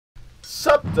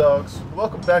Sup dogs,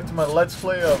 welcome back to my Let's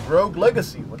Play of Rogue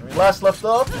Legacy. When we last left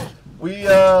off, we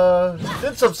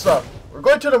did some stuff. We're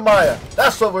going to the Maya.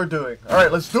 That's what we're doing.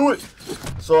 Alright, let's do it.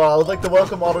 So I would like to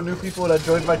welcome all the new people that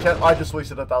joined my channel. I just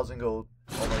wasted 1,000 gold.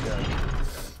 Oh my god.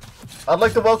 I'd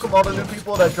like to welcome all the new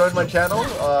people that joined my channel.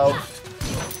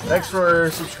 Thanks for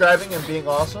subscribing and being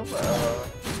awesome.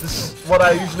 This is what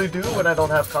I usually do when I don't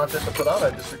have content to put out.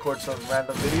 I just record some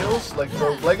random videos like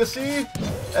Rogue Legacy,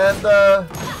 and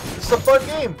it's a fun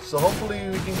game. So hopefully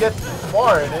we can get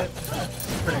far in it.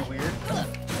 It's pretty weird.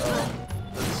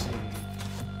 Let's see.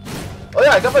 Oh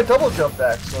yeah, I got my double jump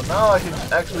back, so now I can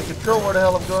actually control where the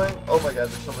hell I'm going. Oh my god,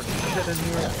 there's so much shit in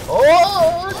here.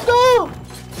 Oh no!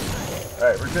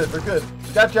 Alright, we're good, we're good.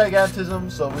 We got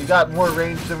gigantism, so we got more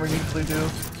range than we usually do.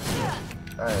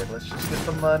 Alright, let's just get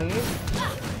the money.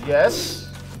 Yes.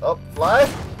 Oh, fly.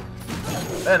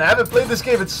 Man, I haven't played this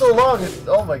game in so long.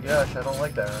 Oh my gosh, I don't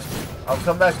like that. I'll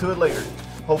come back to it later.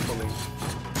 Hopefully.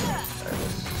 Alright,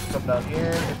 let's come down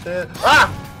here and hit this. Ah!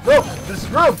 No! This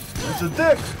room! It's a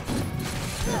dick!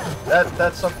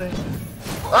 That's something.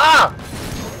 Ah!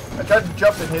 I tried to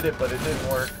jump and hit it, but it didn't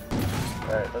work.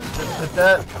 Alright, let's just hit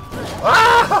that.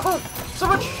 Ah! So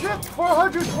much shit!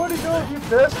 420 gold, you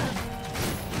bastard!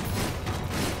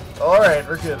 Alright,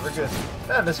 we're good, we're good.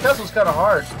 Man, this castle's kind of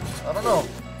hard. I don't know.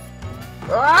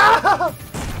 Ah!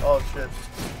 Oh shit.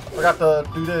 I forgot to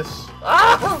do this.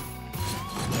 Ah!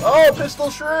 Oh, pistol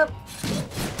shrimp!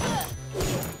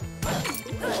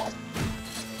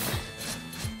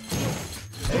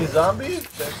 Hey, zombie.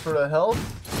 Thanks for the help.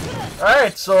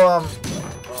 Alright, so,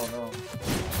 oh no.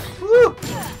 Woo!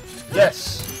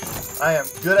 Yes! I am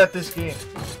good at this game.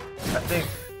 I think.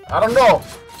 I don't know.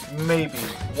 Maybe.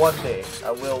 One day,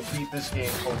 I will beat this game,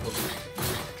 hopefully.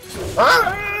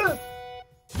 Ah!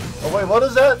 Oh wait, what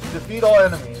is that? Defeat all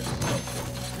enemies.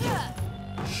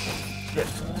 Shit.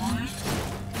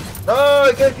 No,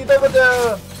 I can't get over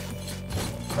there!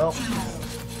 No.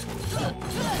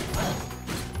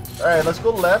 Alright, let's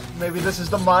go left. Maybe this is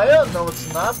the Maya? No, it's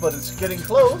not, but it's getting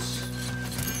close.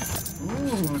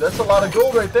 Ooh, that's a lot of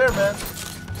gold right there, man.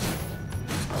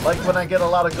 I like when I get a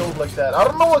lot of gold like that. I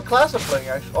don't know what class I'm playing,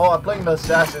 actually. Oh, I'm playing the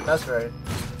assassin, that's right.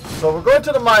 So we're going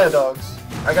to the Maya dogs.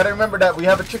 I gotta remember that we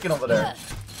have a chicken over there.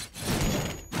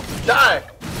 Die!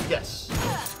 Yes.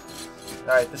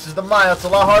 Alright, this is the Maya. It's a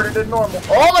lot harder than normal.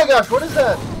 Oh my gosh, what is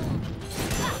that?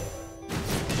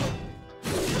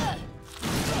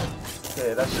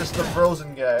 Okay, that's just the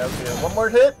frozen guy. Okay, one more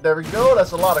hit. There we go.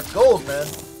 That's a lot of gold, man.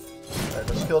 Alright,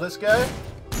 let's kill this guy.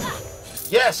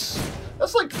 Yes!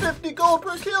 That's like 50 gold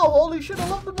per kill. Holy shit, I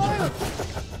love the Maya.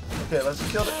 Okay, let's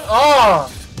kill it. Ah!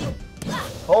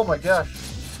 Oh my gosh.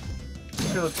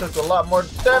 This kill took a lot more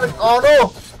damage. Oh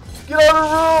no! Get out of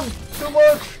the room! Too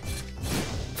much!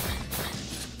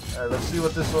 Alright, let's see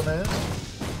what this one is.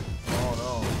 Oh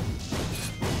no.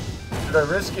 Should I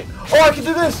risk it? Oh, I can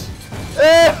do this!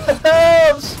 Hey,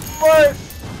 I'm smart!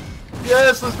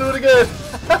 Yes, let's do it again!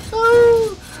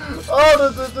 Oh,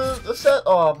 the set.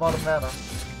 Oh, I'm out of mana.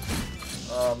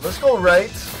 Let's go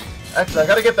right. Actually, I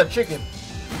gotta get that chicken.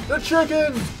 The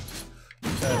chicken!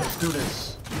 Okay, let's do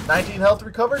this. 19 health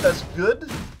recovered, that's good.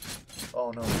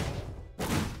 Oh no.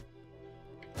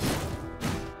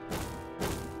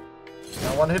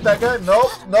 I want to hit that guy?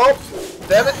 Nope, nope.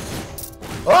 Damn it.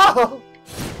 Oh!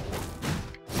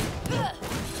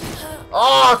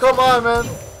 Oh, come on, man.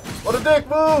 What a dick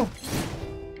move.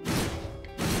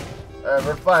 Alright,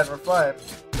 we're fine, we're fine.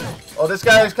 Oh, this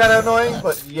guy is kind of annoying,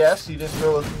 but yes, he didn't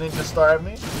throw a ninja star at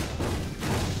me.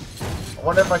 I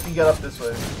wonder if I can get up this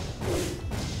way.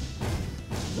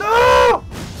 No!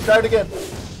 Try it again.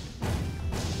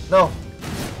 No.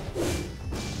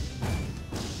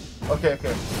 Okay,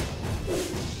 okay.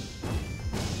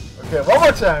 Okay, one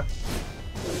more time.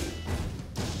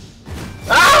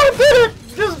 Ah, I did it!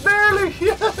 Just barely,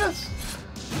 yes!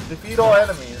 Defeat all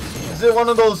enemies. Is it one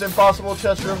of those impossible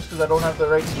chest rooms because I don't have the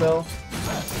right spell?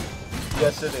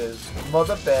 Yes, it is.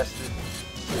 Mother bastard.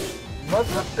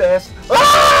 Mother bastard.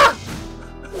 Ah!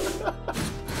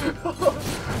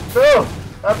 No,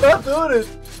 I'm not doing it.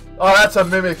 Oh, that's a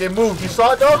mimic. It moved. You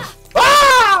saw it, dogs?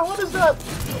 Ah! What is that?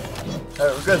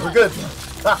 Alright, we're good. We're good.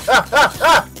 Ah, ah, ah,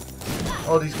 ah!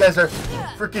 Oh, these guys are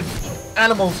freaking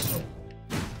animals.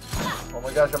 Oh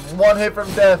my gosh, I'm one hit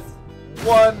from death.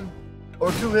 One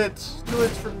or two hits. 2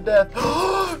 hits from death.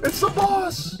 It's the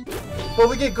boss! But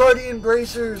we get Guardian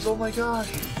Bracers. Oh my gosh.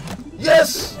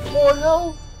 Yes! More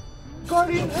health.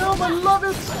 Guardian Helm, I love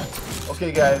it.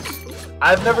 Okay, guys.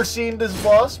 I've never seen this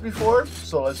boss before,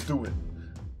 so let's do it.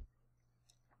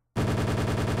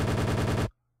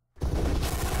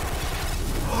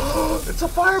 It's a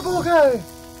fireball guy!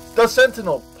 the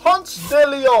Sentinel. Ponce de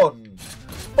Leon.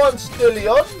 Ponce de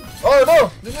Leon. Oh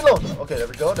no, leave me alone. Okay, there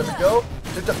we go, there we go.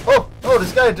 Oh,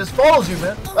 this guy just follows you,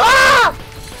 man. Ah!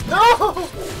 No!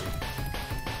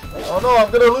 Oh no,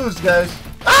 I'm gonna lose, guys.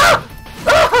 Ah!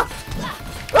 Ah!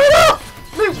 Oh no!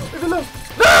 Please, leave me alone.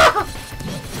 Ah!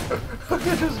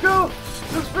 Okay, just go.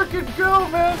 Just freaking go,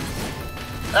 man.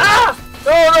 Ah!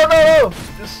 No.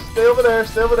 Just stay over there,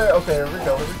 stay over there. Okay, here we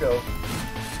go,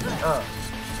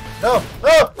 No.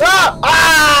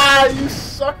 Ah! You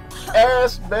suck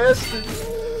ass bastard.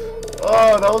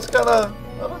 Oh, that was kind of,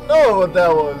 I don't know what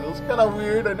that was. It was kind of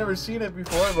weird. I've never seen it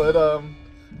before, but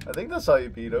I think that's how you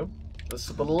beat him. The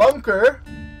Spelunker.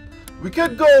 We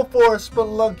could go for a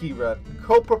Spelunky run.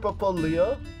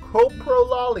 Coprolalia.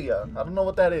 I don't know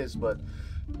what that is, but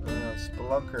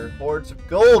Spelunker. Hordes of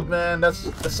gold, man. That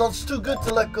sounds too good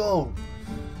to let go.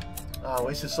 Ah,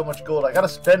 wasted so much gold. I gotta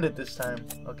spend it this time.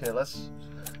 Okay, let's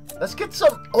get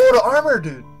some. Oh, the armor,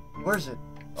 dude. Where's it?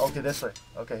 Okay, this way.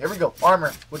 Okay, here we go.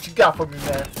 Armor. What you got for me,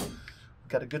 man?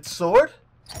 Got a good sword?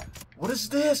 What is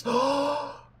this?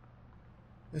 Oh,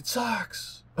 it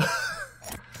sucks.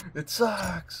 It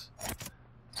sucks.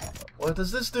 What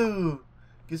does this do?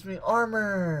 Gives me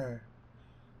armor.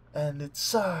 And it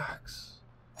sucks.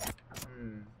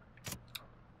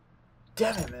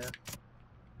 Damn it, man.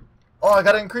 Oh, I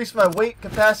gotta increase my weight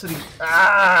capacity.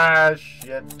 Ah,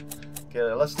 shit. Okay,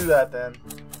 let's do that then.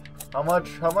 How much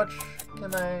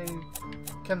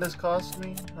can this cost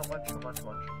me? How much?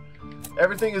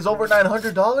 Everything is over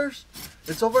 $900?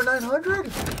 It's over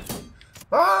 900?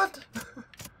 What?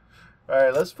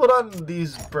 Alright, let's put on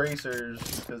these bracers,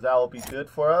 because that will be good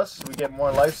for us. We get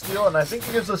more lifesteal, and I think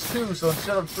it gives us 2, so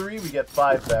instead of 3, we get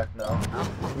 5 back now.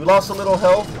 We lost a little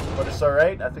health, but it's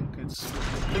alright. I think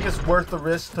it's worth the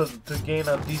risk to gain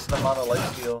a decent amount of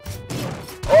lifesteal.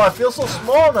 Oh, I feel so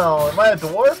small now. Am I a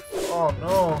dwarf? Oh,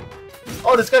 no.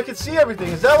 Oh, this guy can see everything.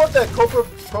 Is that what that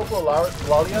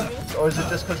Coprolalia means? Or is it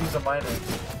just because he's a miner?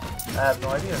 I have no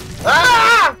idea.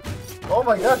 Ah! Oh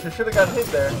my gosh, I should have got hit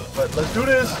there. But let's do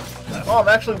this. Oh, I'm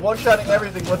actually one-shotting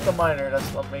everything with the miner.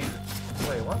 That's amazing.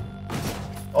 Wait, what?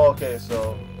 Oh, okay,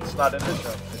 so it's not in this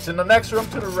room. It's in the next room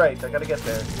to the right. I gotta get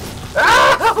there.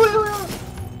 Ah!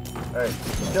 Alright,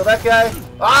 kill that guy.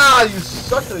 Ah, you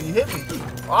sucker. You hit me.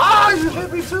 Ah, you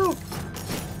hit me too.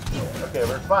 Okay,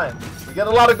 we're fine. We get a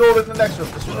lot of gold in the next room.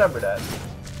 Just remember that.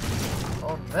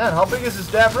 Oh, man. How big is this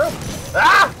damn room?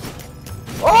 Ah!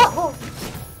 Oh!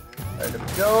 Alright, there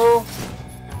we go.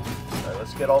 Alright,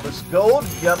 let's get all this gold.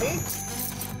 Yummy.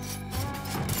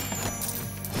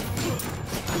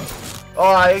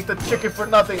 Oh, I ate the chicken for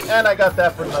nothing. And I got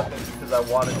that for nothing because I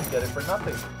wanted to get it for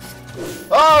nothing.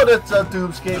 Oh, that's a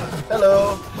Doomscape.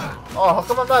 Hello. Oh, how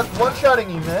come I'm not one-shotting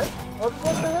you, man? What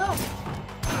the hell?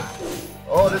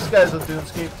 Oh, this guy's a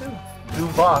Doomscape too.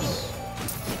 Doom boss.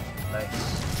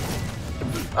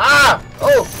 Nice. Ah!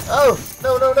 Oh!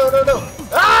 No.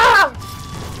 Ah!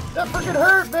 That freaking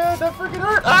hurt, man. That freaking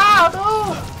hurt. Ah,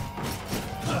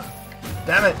 no!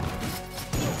 Damn it.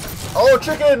 Oh,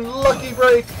 chicken! Lucky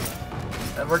break!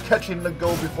 And we're catching the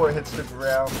gold before it hits the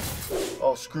ground.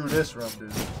 Oh, screw this room,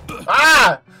 dude.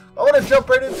 Ah! I want to jump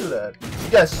right into that. You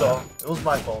guys saw. It was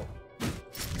my fault.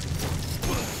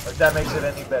 Like, that makes it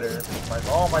any better. Like,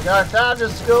 oh my gosh. Ah,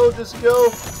 just go. Get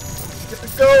the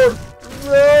gold.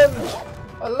 Run!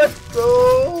 I let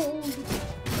go.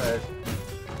 Alright.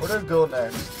 Where do I go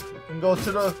next? We can go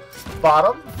to the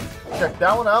bottom. Check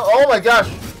that one out. Oh my gosh.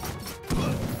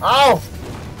 Ow!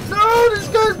 No, this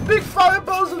guy's big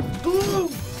fireballs of doom.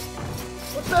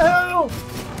 What the hell?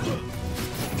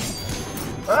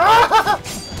 Ah!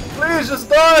 Please just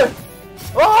die.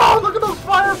 Oh, look at those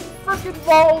fire freaking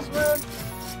balls, man.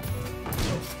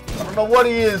 I don't know what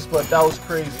he is, but that was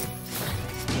crazy.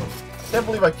 I can't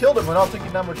believe I killed him without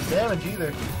taking that much damage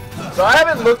either. So I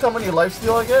haven't looked how many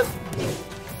lifesteal I get.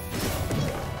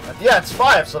 Yeah, it's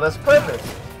 5, so that's perfect.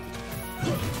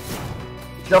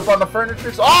 Jump on the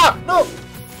furniture. Ah! No!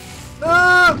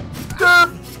 No!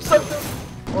 Something.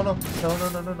 Oh no.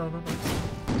 No.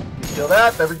 Kill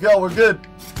that. There we go. We're good.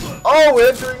 Oh, we're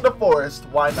entering the forest.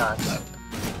 Why not?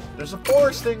 There's a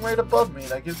forest thing right above me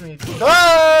that gives me.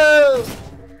 Oh!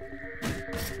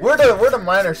 We're the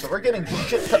miners, so we're getting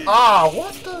shit ton. Ah,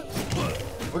 what the?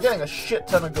 We're getting a shit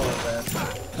ton of gold, man.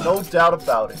 No doubt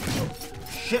about it.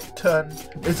 Shit ton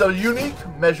is a unique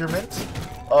measurement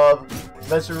of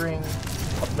measuring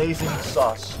amazing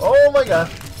sauce. Oh my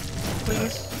gosh.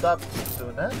 Please stop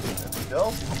doing that. There we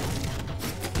go.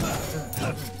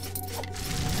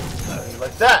 How do you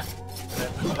like that? And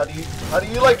then how do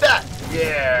you like that?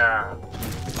 Yeah.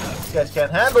 You guys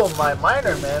can't handle my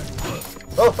miner, man.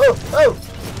 Oh.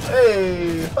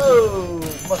 Hey, oh,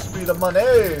 must be the money.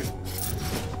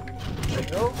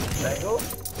 Tango, tango.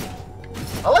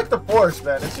 I like the forest,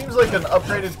 man. It seems like an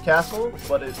upgraded castle,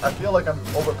 but I feel like I'm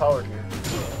overpowered here.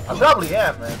 I probably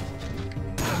am, man.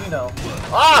 You know.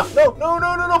 Ah! No, no,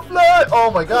 no, no, no, fly!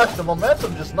 Oh my gosh, the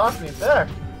momentum just knocked me back.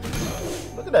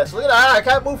 Look at this, look at that. I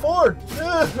can't move forward.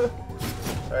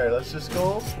 Alright, let's just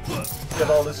go. Get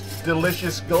all this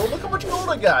delicious gold. Look how much gold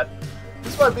I got.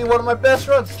 This might be one of my best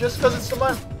runs just because it's the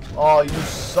mine. Oh, you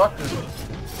sucker.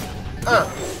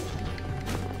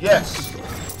 Yes.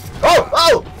 Oh,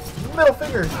 oh! Middle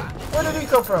finger. Where did he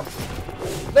come from?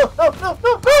 No, no, no,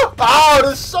 no, no! Oh,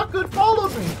 this sucker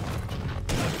followed me.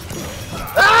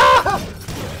 Ah!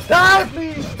 Die,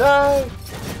 please, die.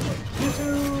 You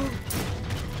too.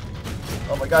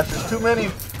 Oh my gosh, there's too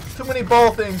many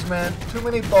ball things, man. Too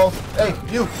many balls. Hey,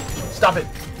 you! Stop it.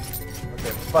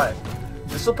 Okay, fine.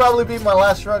 This will probably be my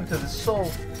last run because it's so.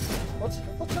 What's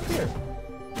up here?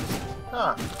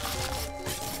 Huh?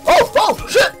 Oh! Oh!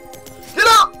 Shit! Get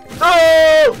up!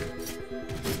 No!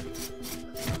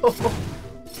 Oh,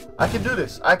 I can do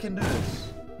this. I can do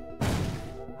this.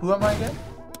 Who am I again?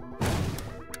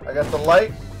 I got the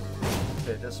light.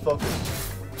 Okay, just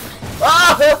focus.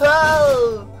 Ah!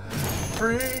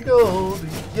 Free gold,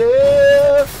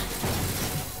 yeah!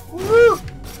 Woo!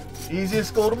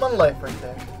 Easiest gold of my life right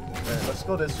there. Alright, let's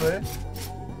go this way.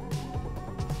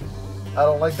 I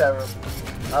don't like that room.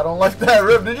 I don't like that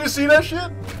room. Did you see that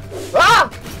shit? Ah!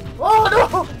 Oh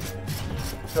no!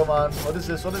 Come on. What is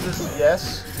this? What is this?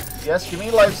 Yes. Yes, give me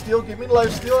lifesteal. Give me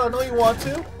lifesteal. I know you want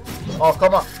to. Oh,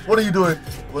 come on. What are you doing?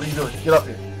 What are you doing? Get up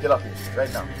here. Get up here.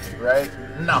 Right now. Right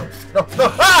now. No,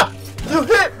 no. Ah! You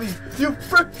hit me! You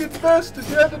freaking bastard!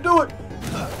 You had to do it!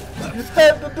 You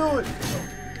had to do it!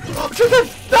 Oh, chicken!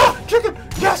 Ah! Chicken!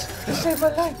 Yes! It saved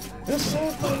my life! It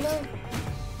saved my life!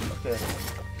 Okay.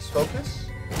 Just focus.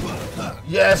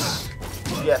 Yes!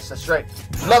 Yes, that's right.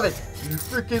 Love it! You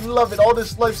freaking love it! All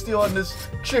this lifesteal on this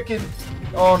chicken!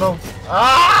 Oh no!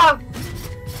 Ah!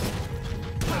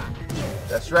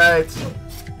 That's right! You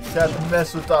can't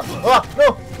mess with that. Ah!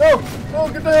 No! No! No!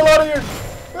 Get the hell out of here!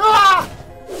 Ah!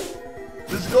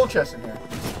 There's a gold chest in here.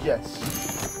 Yes.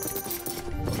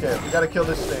 Okay, we gotta kill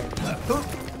this thing.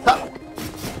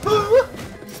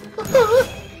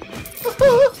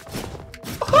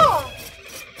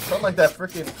 Sound like that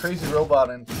freaking crazy robot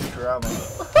in Futurama.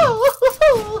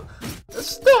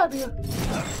 Stab you.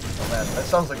 Oh man, that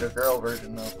sounds like a girl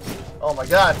version though. Oh my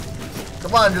god.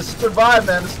 Come on, just survive,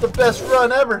 man. This is the best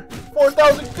run ever.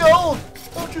 4,000 gold.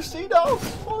 Don't you see, dogs?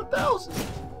 4,000.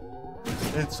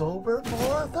 It's over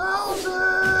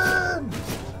 4,000!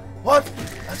 What?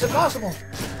 That's impossible!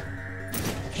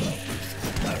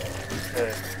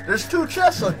 Okay, there's 2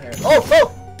 chests on here. Oh,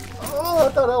 oh! Oh, I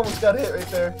thought I almost got hit right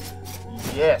there.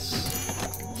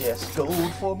 Yes. Yes,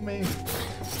 gold for me.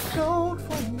 Gold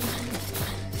for me.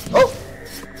 Oh!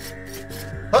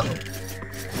 Huh.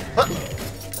 Huh.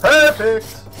 Perfect!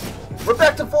 We're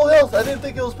back to full health. I didn't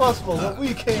think it was possible, but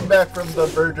we came back from the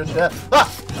verge of death. Ah!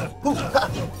 Ooh, ha.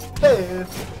 Hey!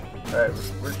 Alright,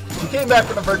 we came back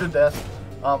from the verge of death.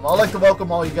 I'd like to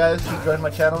welcome all you guys who joined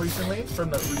my channel recently from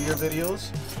the Udyr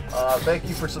videos. Thank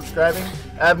you for subscribing.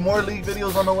 I have more League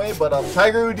videos on the way, but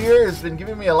Tiger Udyr has been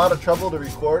giving me a lot of trouble to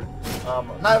record.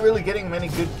 Not really getting many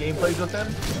good gameplays with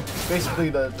him. Basically,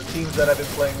 the teams that I've been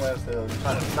playing with,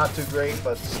 not too great,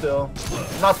 but still.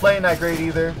 Not playing that great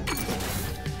either.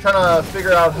 Trying to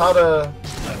figure out how to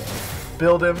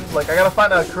build him. Like, I gotta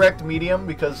find a correct medium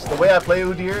because the way I play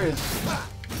Udyr is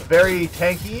very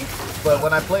tanky, but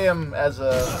when I play him as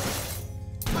a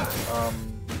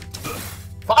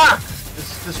fuck!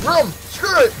 This room!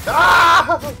 Screw it!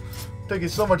 Ah! Taking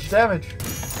so much damage.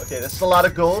 Okay, this is a lot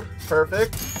of gold.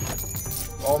 Perfect.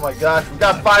 Oh my gosh, we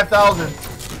got 5,000.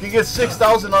 You can get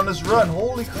 6,000 on this run.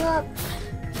 Holy crap!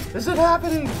 Is it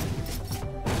happening?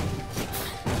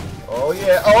 Oh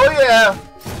yeah! Oh yeah!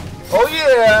 Oh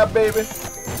yeah, baby!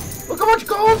 Look how much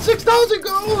gold! 6,000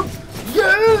 gold!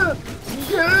 Yeah!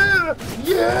 Yeah!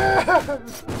 Yeah!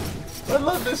 I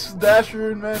love this dash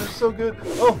rune, man. It's so good.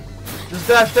 Oh! Just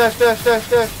dash, dash, dash, dash,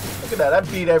 dash. Look at that. I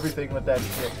beat everything with that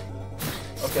shit.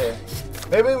 Okay.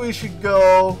 Maybe we should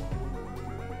go...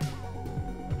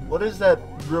 What is that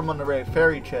room on the right?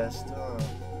 Fairy chest.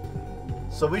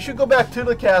 So we should go back to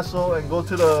the castle and go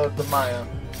to the Maya.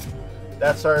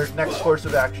 That's our next course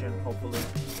of action, hopefully.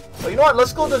 Oh, you know what?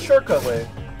 Let's go the shortcut way.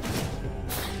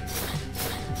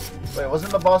 Wait,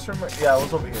 wasn't the boss room? Yeah, it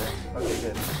was over here. Okay,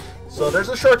 good. So there's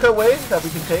a shortcut way that we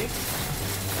can take.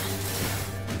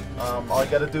 All you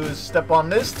gotta do is step on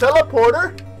this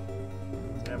teleporter,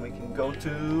 and we can go to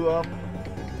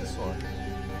this one.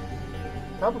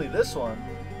 Probably this one,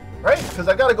 right? Because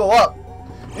I gotta go up.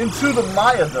 Into the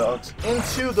Maya, dogs.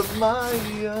 Into the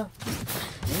Maya.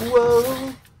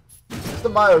 Whoa. Is the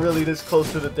Maya really this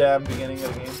close to the damn beginning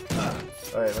of the game?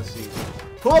 Alright, let's see.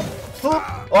 Whoop! Whoop!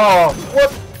 Oh,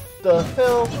 what the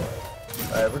hell?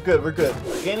 Alright, we're good, we're good.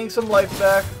 Gaining some life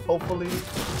back, hopefully.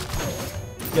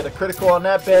 Get a critical on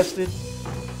that bastard.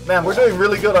 Man, we're doing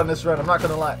really good on this run, I'm not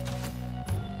gonna lie.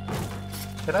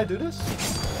 Can I do this?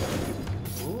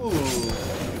 Ooh.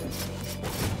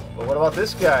 But what about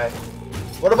this guy?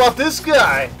 What about this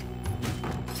guy?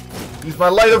 Use my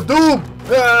light of doom!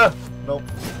 Ah! Nope.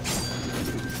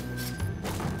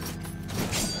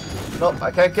 Nope,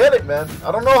 I can't get it, man.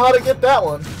 I don't know how to get that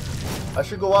one. I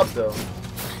should go up, though.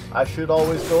 I should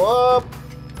always go up.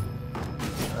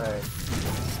 Alright.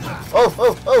 Oh,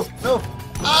 oh, oh, no.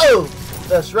 Oh!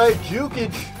 That's right,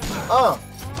 jukage.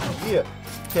 Yeah.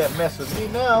 Can't mess with me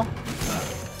now.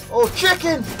 Oh,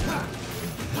 chicken!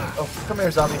 Oh, come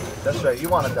here, zombie. That's right, you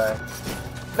want to die.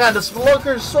 Man, the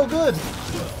Spelunker is so good.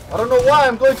 I don't know why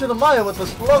I'm going to the Maya with the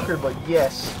Spelunker, but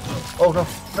yes. Oh, no,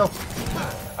 no.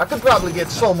 I could probably get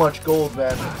so much gold,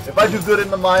 man. If I do good in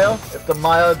the Maya, if the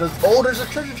Maya does... Oh, there's a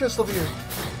treasure chest over here.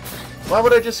 Why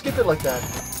would I just skip it like that?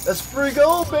 That's free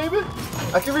gold, baby.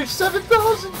 I can reach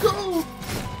 7,000 gold.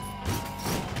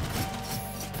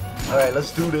 Alright,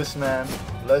 let's do this, man.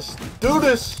 Let's do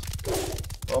this.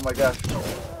 Oh, my gosh.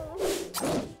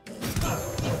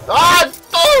 Ah!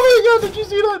 Oh, my God, did you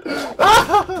see that?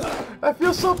 Ah! I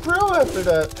feel so pro after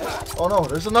that. Oh, no,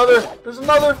 there's another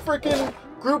freaking...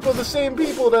 group of the same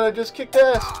people that I just kicked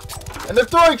ass. And they're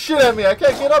throwing shit at me. I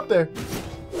can't get up there.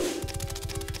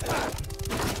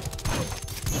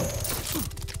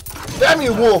 Damn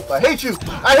you, wolf. I hate you.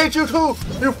 I hate you too.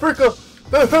 You freaker.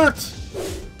 That hurts.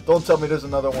 Don't tell me there's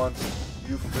another one.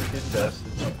 You freaking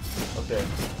bastard. Okay.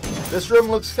 This room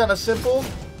looks kind of simple.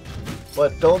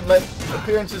 But don't let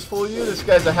appearances fool you. This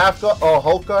guy's a half guard. Oh,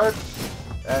 Hulk guard.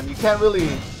 And you can't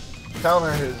really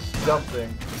counter his jump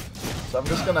thing. So I'm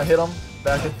just going to hit him.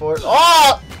 Back and forth.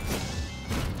 Oh!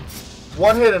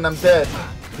 One hit and I'm dead.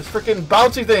 This freaking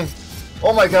bouncy thing.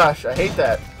 Oh my gosh, I hate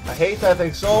that. I hate that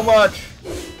thing so much.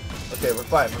 Okay, we're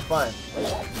fine, we're fine.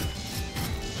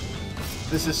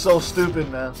 This is so stupid,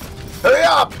 man. Hurry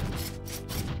up!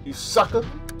 You sucker.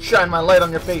 Shine my light on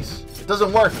your face. It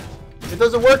doesn't work. It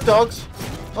doesn't work, dogs.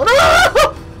 Oh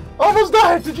no! Almost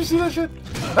died. Did you see that shit?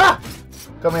 Ah!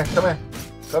 Come here, come here.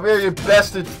 Come here, you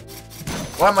bastard.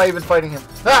 Why am I even fighting him?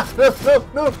 Ah! No, no,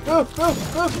 no, no, no, no!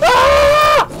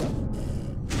 Ah!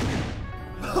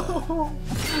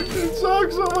 It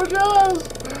sucks so much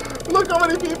ass! Look how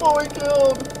many people we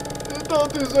killed! It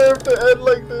don't deserve to end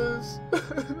like this!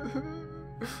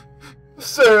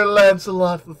 Sir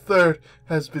Lancelot III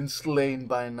has been slain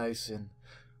by Nyson.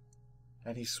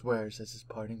 And he swears as his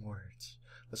parting words.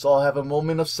 Let's all have a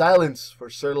moment of silence for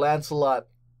Sir Lancelot.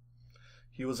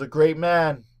 He was a great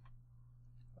man.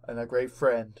 And a great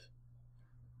friend.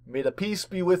 May the peace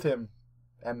be with him,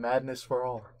 and madness for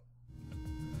all.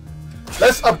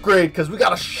 Let's upgrade, because we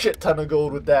got a shit ton of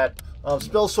gold with that.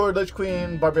 Spell Sword, Lich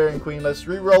Queen, Barbarian Queen. Let's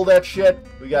re-roll that shit.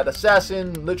 We got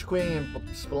Assassin, Lich Queen, and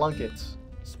Spelunkets.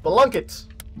 Spelunkets!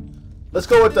 Let's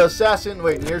go with the Assassin.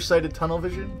 Wait, nearsighted tunnel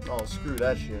vision? Oh, screw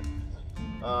that shit.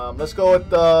 Let's go with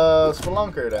the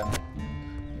Spelunker then.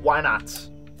 Why not?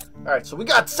 Alright, so we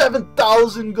got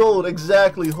 7,000 gold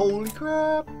exactly. Holy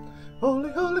crap.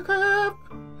 Holy crap.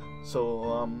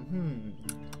 So,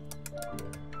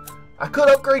 I could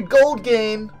upgrade Gold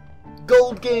Gain.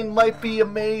 Gold Gain might be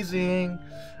amazing.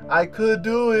 I could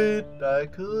do it. I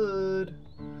could.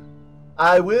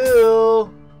 I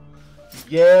will.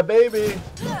 Yeah, baby.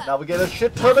 Now we get a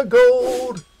shit ton of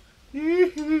gold.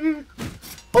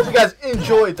 Hope you guys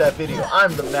enjoyed that video.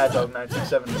 I'm the Maddog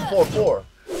 197744.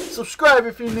 Subscribe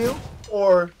if you're new,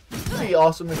 or be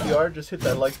awesome if you are. Just hit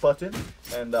that like button,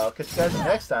 and I'll catch you guys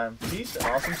next time. Peace and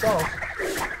awesome sauce.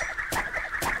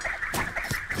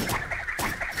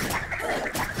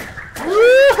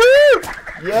 Woohoo!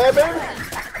 Yeah, baby.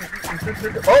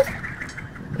 Oh,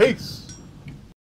 peace.